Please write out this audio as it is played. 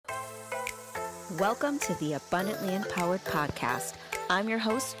Welcome to the Abundantly Empowered Podcast. I'm your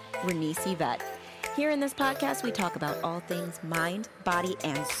host, Renice Yvette. Here in this podcast, we talk about all things mind, body,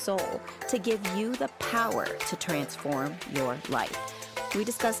 and soul to give you the power to transform your life. We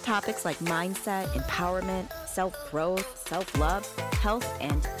discuss topics like mindset, empowerment, self-growth, self-love, health,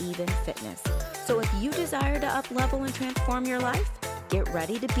 and even fitness. So if you desire to up-level and transform your life, get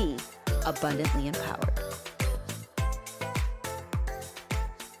ready to be abundantly empowered.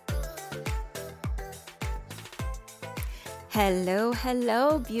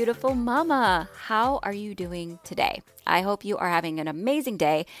 Hello, beautiful mama. How are you doing today? I hope you are having an amazing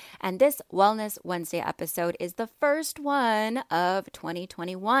day. And this Wellness Wednesday episode is the first one of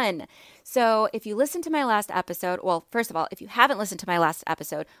 2021. So if you listened to my last episode, well, first of all, if you haven't listened to my last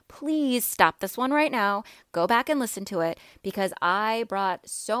episode, please stop this one right now. Go back and listen to it because I brought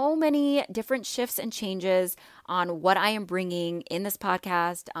so many different shifts and changes on what I am bringing in this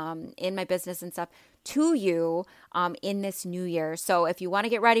podcast, in my business and stuff to you in this new year. So if you want to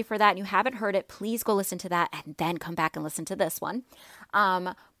get ready for that and you haven't heard it, please go listen to that and then come back and listen to this one.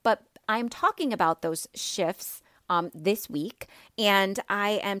 But I'm talking about those shifts this week, and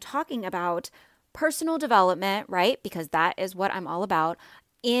I am talking about personal development, right? Because that is what I'm all about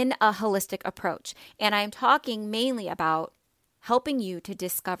in a holistic approach. And I'm talking mainly about helping you to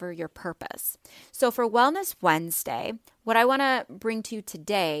discover your purpose. So for Wellness Wednesday, what I want to bring to you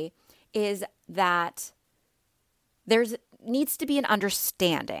today is that there needs to be an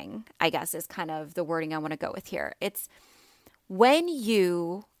understanding, I guess is kind of the wording I want to go with here. It's when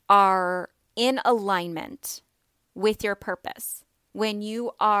you are in alignment with your purpose, when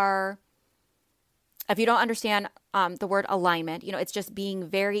you are, if you don't understand the word alignment, it's just being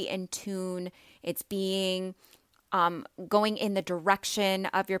very in tune. It's being going in the direction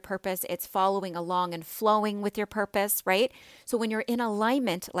of your purpose. It's following along and flowing with your purpose, right? So when you're in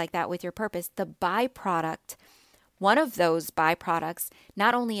alignment like that with your purpose, the byproduct, one of those byproducts,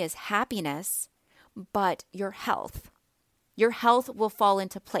 not only is happiness, but your health. Your health will fall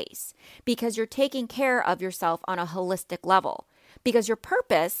into place because you're taking care of yourself on a holistic level. Because your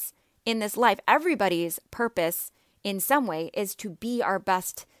purpose in this life, everybody's purpose in some way is to be our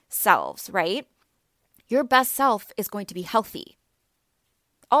best selves, right? Your best self is going to be healthy.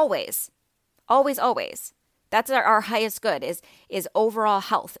 Always, always, always. That's our highest good is overall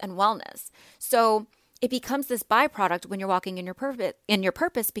health and wellness. So it becomes this byproduct when you're walking in your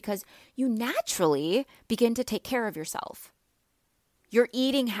purpose because you naturally begin to take care of yourself. Your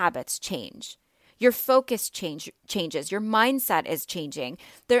eating habits change. Your focus changes. Your mindset is changing.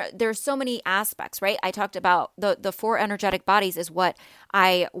 There's so many aspects, right? I talked about the 4 energetic bodies is what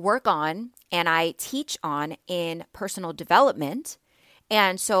I work on and I teach on in personal development.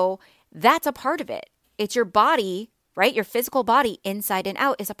 And so that's a part of it. It's your body, right? Your physical body inside and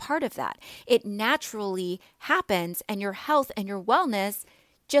out is a part of that. It naturally happens and your health and your wellness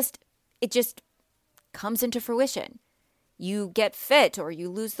just comes into fruition. You get fit or you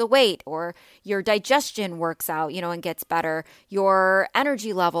lose the weight or your digestion works out, and gets better. Your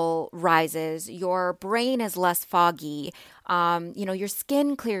energy level rises. Your brain is less foggy. Your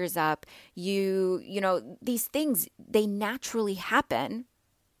skin clears up. These things, they naturally happen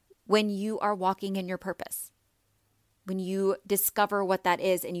when you are walking in your purpose. When you discover what that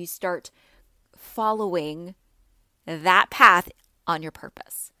is and you start following that path on your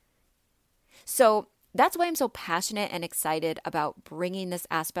purpose. So that's why I'm so passionate and excited about bringing this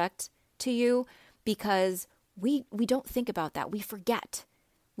aspect to you because we don't think about that. We forget.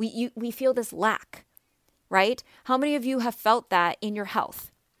 We feel this lack, right? How many of you have felt that in your health?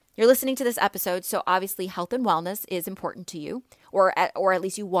 You're listening to this episode, so obviously health and wellness is important to you, or at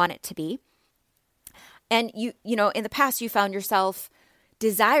least you want it to be. And you in the past you found yourself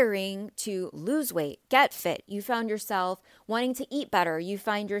desiring to lose weight, get fit. You found yourself wanting to eat better. You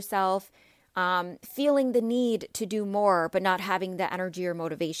find yourself feeling the need to do more, but not having the energy or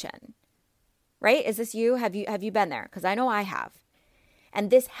motivation, right? Is this you? Have you been there? Because I know I have. And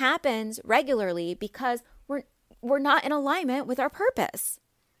this happens regularly because we're not in alignment with our purpose.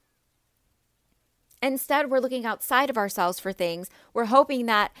 Instead, we're looking outside of ourselves for things. We're hoping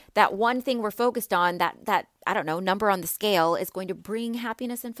that one thing we're focused on, that I don't know, number on the scale is going to bring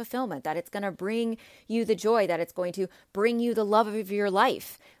happiness and fulfillment, that it's going to bring you the joy, that it's going to bring you the love of your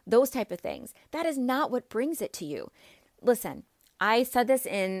life, those type of things. That is not what brings it to you. Listen, I said this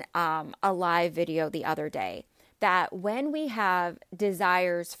in a live video the other day, that when we have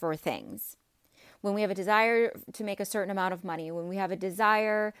desires for things, when we have a desire to make a certain amount of money, when we have a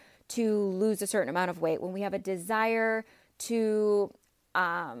desire to lose a certain amount of weight, when we have a desire to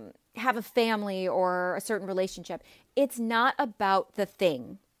have a family or a certain relationship, it's not about the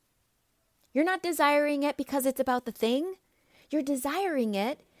thing. You're not desiring it because it's about the thing. You're desiring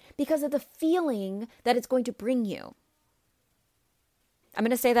it because of the feeling that it's going to bring you. I'm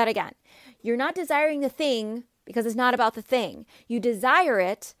going to say that again. You're not desiring the thing because it's not about the thing. You desire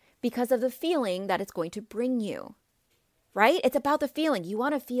it because of the feeling that it's going to bring you, right? It's about the feeling. You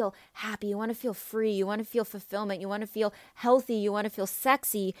want to feel happy. You want to feel free. You want to feel fulfillment. You want to feel healthy. You want to feel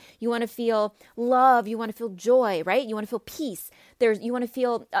sexy. You want to feel love. You want to feel joy, right? You want to feel peace. You want to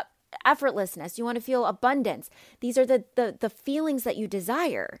feel effortlessness. You want to feel abundance. These are the feelings that you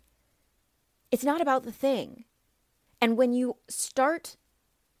desire. It's not about the thing. And when you start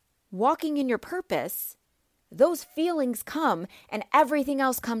walking in your purpose, those feelings come and everything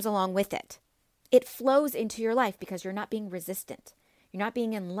else comes along with it. It flows into your life because you're not being resistant. You're not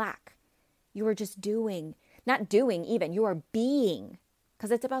being in lack. You are just doing, not doing even, you are being,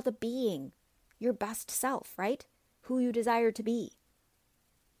 because it's about the being, your best self, right? Who you desire to be.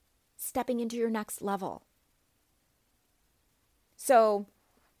 Stepping into your next level. So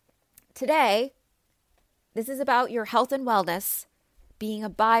today, this is about your health and wellness being a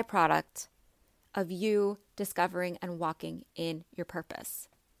byproduct of you discovering and walking in your purpose.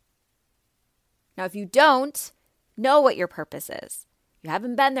 Now, if you don't know what your purpose is, you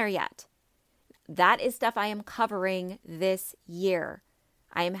haven't been there yet, that is stuff I am covering this year.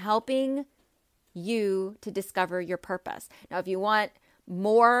 I am helping you to discover your purpose. Now, if you want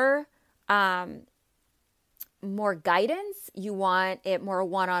more guidance, you want it more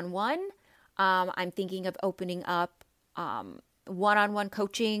one-on-one, I'm thinking of opening up one-on-one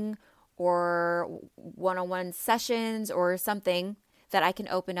coaching or one-on-one sessions or something that I can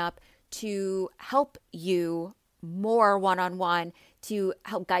open up to help you more one-on-one, to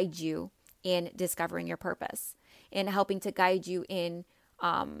help guide you in discovering your purpose and helping to guide you in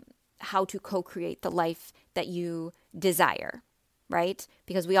how to co-create the life that you desire, right?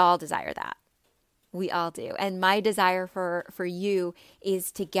 Because we all desire that. We all do. And my desire for you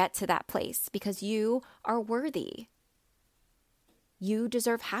is to get to that place because you are worthy. You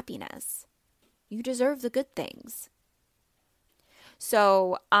deserve happiness. You deserve the good things.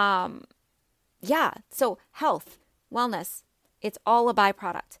 So, so health, wellness, it's all a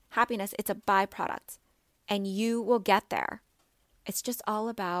byproduct. Happiness, it's a byproduct. And you will get there. It's just all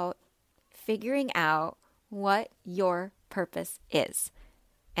about figuring out what your purpose is.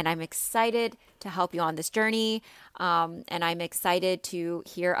 And I'm excited to help you on this journey. And I'm excited to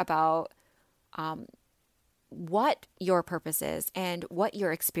hear about what your purpose is and what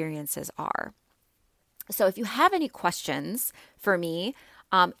your experiences are. So if you have any questions for me,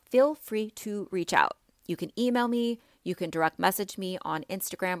 feel free to reach out. You can email me. You can direct message me on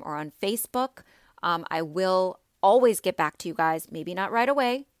Instagram or on Facebook. I will always get back to you guys. Maybe not right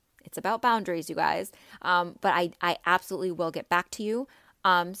away. It's about boundaries, you guys. But I absolutely will get back to you.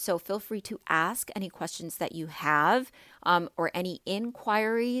 So feel free to ask any questions that you have or any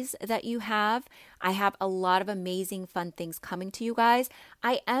inquiries that you have. I have a lot of amazing fun things coming to you guys.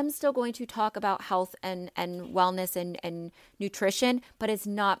 I am still going to talk about health and wellness and nutrition, but it's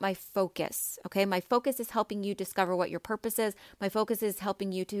not my focus. Okay. My focus is helping you discover what your purpose is. My focus is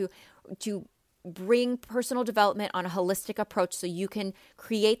helping you to bring personal development on a holistic approach so you can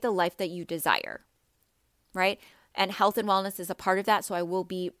create the life that you desire. Right. And health and wellness is a part of that. So I will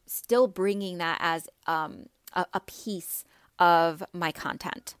be still bringing that as a piece of my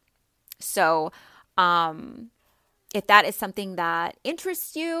content. So if that is something that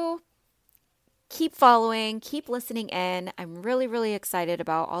interests you, keep following, keep listening in. I'm really, really excited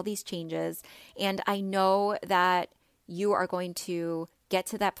about all these changes. And I know that you are going to get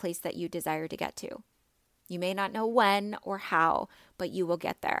to that place that you desire to get to. You may not know when or how, but you will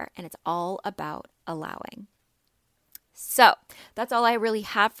get there. And it's all about allowing. So that's all I really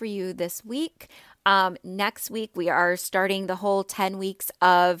have for you this week. Next week, we are starting the whole 10 weeks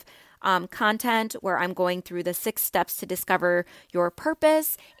of content where I'm going through the 6 steps to discover your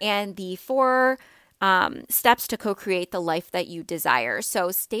purpose and the 4 steps to co-create the life that you desire. So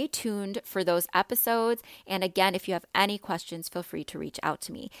stay tuned for those episodes. And again, if you have any questions, feel free to reach out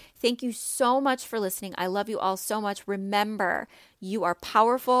to me. Thank you so much for listening. I love you all so much. Remember, you are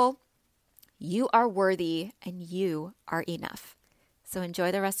powerful. You are worthy and you are enough. So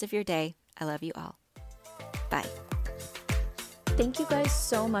enjoy the rest of your day. I love you all. Bye. Thank you guys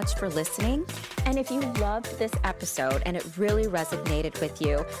so much for listening. And if you loved this episode and it really resonated with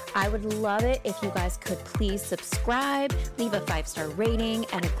you, I would love it if you guys could please subscribe, leave a 5-star rating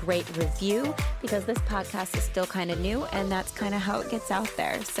and a great review because this podcast is still kind of new and that's kind of how it gets out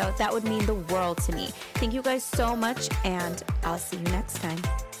there. So that would mean the world to me. Thank you guys so much and I'll see you next time.